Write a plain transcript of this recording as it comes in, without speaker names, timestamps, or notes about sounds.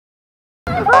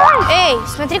Эй,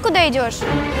 смотри, куда идешь.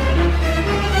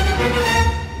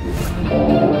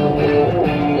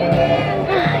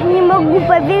 Не могу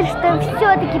поверить, что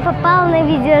все-таки попал на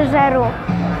видеожару.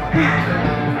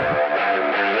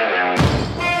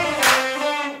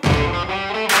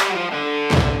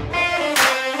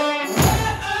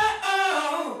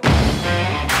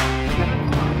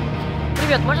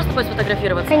 Привет, можно с тобой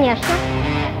сфотографироваться? Конечно.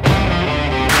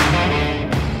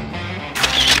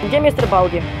 Где мистер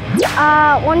Балди?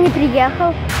 Он не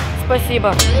приехал.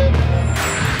 Спасибо.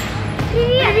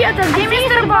 Привет, а где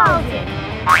мистер Балди?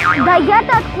 Да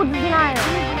я-то откуда знаю?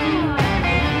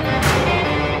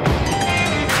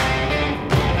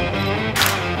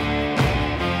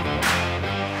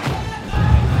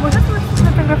 Можно с тобой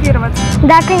сфотографироваться?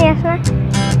 Да, конечно.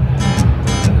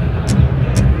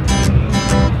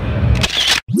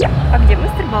 А где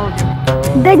мистер Балди?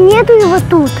 Да нету его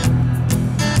тут.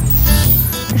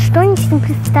 Что они с ним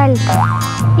пристали-то?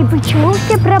 И почему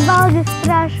все про Балди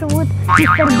спрашивают?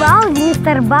 Мистер Балди,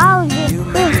 мистер Балди.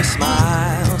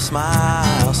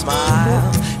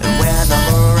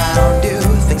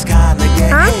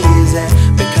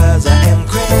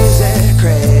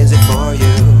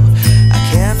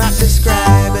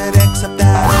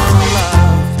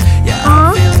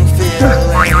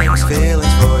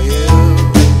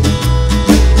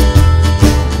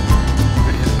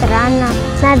 Странно,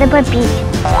 надо попить.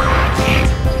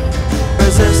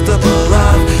 Irresistible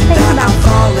love that I'm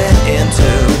falling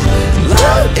into.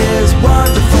 Love is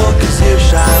wonderful cause you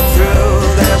shine through.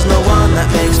 There's no one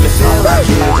that makes me feel like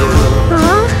you do.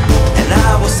 And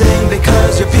I will sing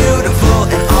because you're beautiful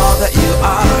in all that you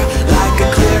are. Like a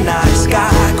clear night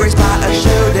sky, graced by a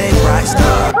shooting bright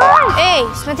star. Эй,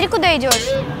 смотри, куда идешь.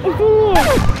 Извини.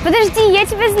 Подожди, я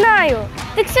тебя знаю.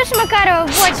 Ты Ксюша Макарова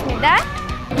в «Больше», да?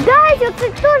 Да, я,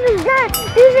 кстати, тоже знаю.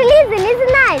 Ты же LIZA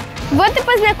NICE. Вот и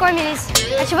познакомились.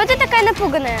 А чего ты такая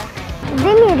напуганная?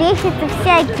 Да мерещатся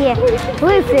всякие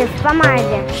лысые в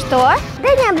помаде. Что? Да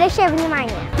не обращай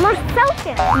внимания. Может,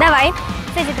 селфи? Давай.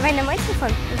 Кстати, давай на мой телефон.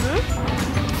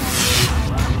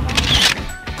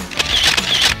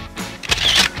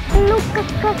 Ну,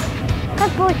 как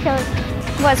получилось?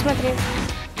 Вот, смотри.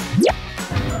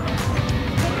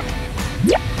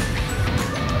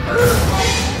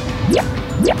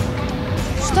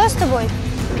 Что с тобой?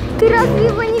 Ты разве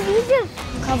его не видишь?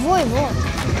 Кого его?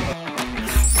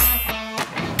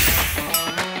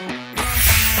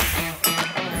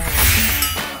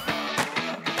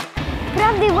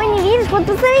 Правда, его не видишь? Вот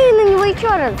посмотри на него еще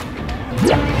раз.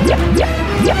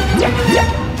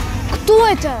 Кто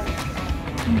это?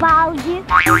 Балди.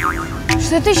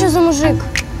 Что это еще за мужик?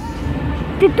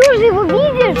 Ты тоже его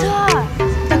видишь? Да.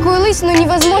 Такую лысину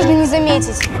невозможно не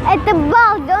заметить. Это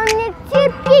Балди, он меня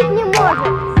терпеть не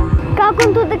может. Как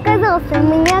он тут оказался?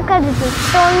 Мне кажется,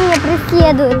 что он меня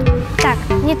преследует. Так,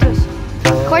 не трусь.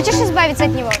 Хочешь избавиться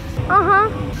от него? Ага.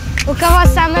 У кого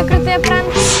самая крутая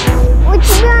пранка? У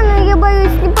тебя, но я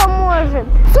боюсь, не поможет.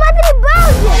 Смотри,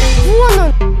 Балди! Вон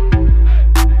он!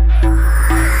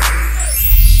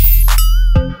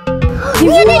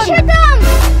 Нет, еще там!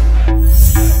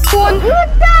 Он! И вот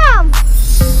там!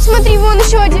 Смотри, вон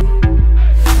еще один.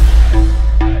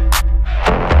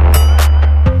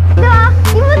 Да,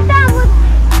 и вот там вот.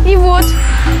 И вот.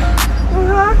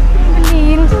 Ага.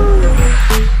 Блин.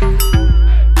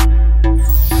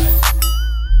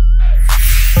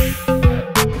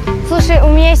 Слушай, у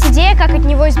меня есть идея, как от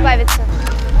него избавиться.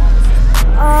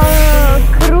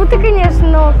 Круто, конечно,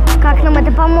 но как нам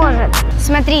это поможет?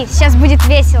 Смотри, сейчас будет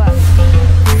весело.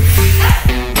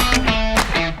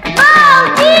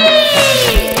 Балди!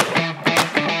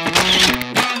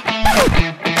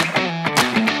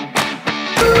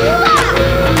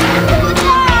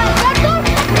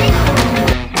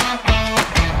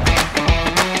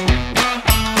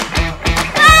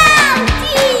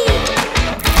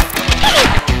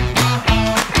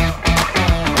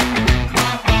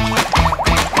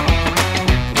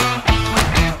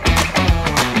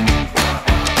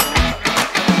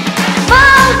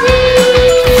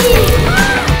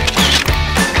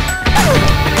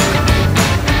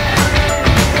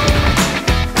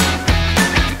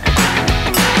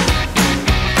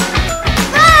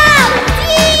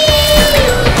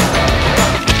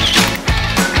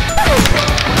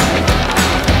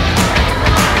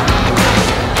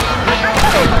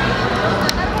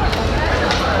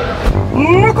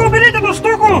 Ну-ка, уберите эту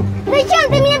штуку! Зачем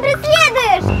ты меня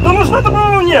преследуешь? Да ну что это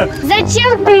было мне?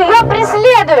 Зачем ты его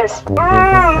преследуешь?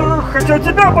 Хотел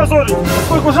тебя опозорить.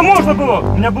 Сколько уже можно было?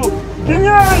 У меня был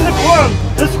гениальный план.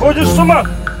 Ты сходишь с ума.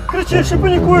 кричишь и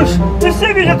паникуешь, и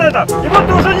все видят это. И вот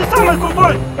ты уже не самый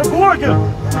крутой блогер.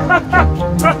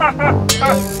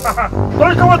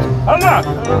 Только вот она.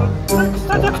 Ты,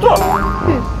 кстати, кто?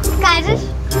 Скажешь?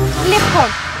 Легко.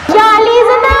 Я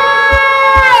LIZA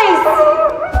NICE!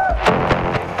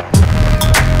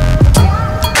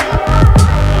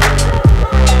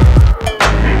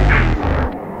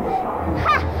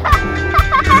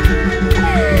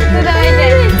 Ну давай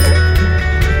опять.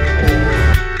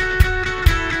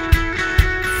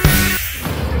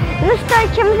 Ну что,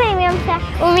 чем займемся?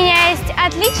 У меня есть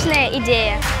отличная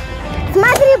идея.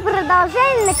 Смотри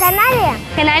продолжение на канале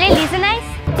LIZA NICE.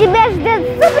 Тебя ждет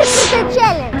супер крутой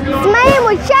челлендж с моим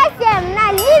участием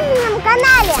на Лизином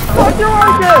канале.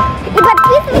 И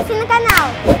подписывайся на канал.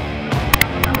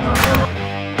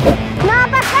 Ну а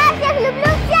пока всех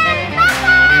люблю, всем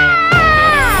пока!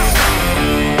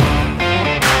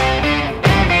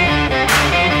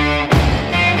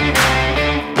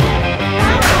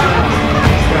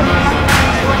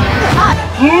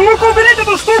 Ну-ка, уберите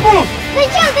эту штуку!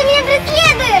 Зачем ты меня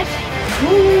преследуешь? Ну,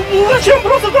 зачем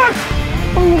просто так?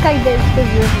 Он никогда не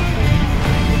скажет.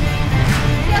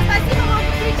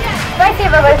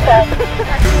 Спасибо большое.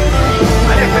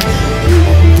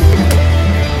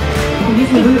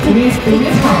 Если вы умеете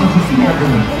иметь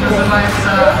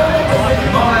называется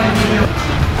новое видео.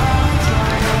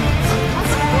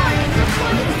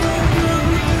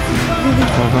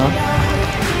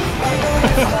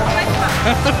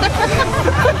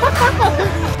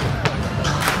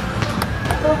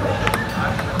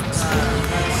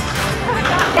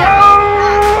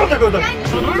 Вот так вот.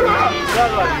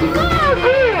 Давай.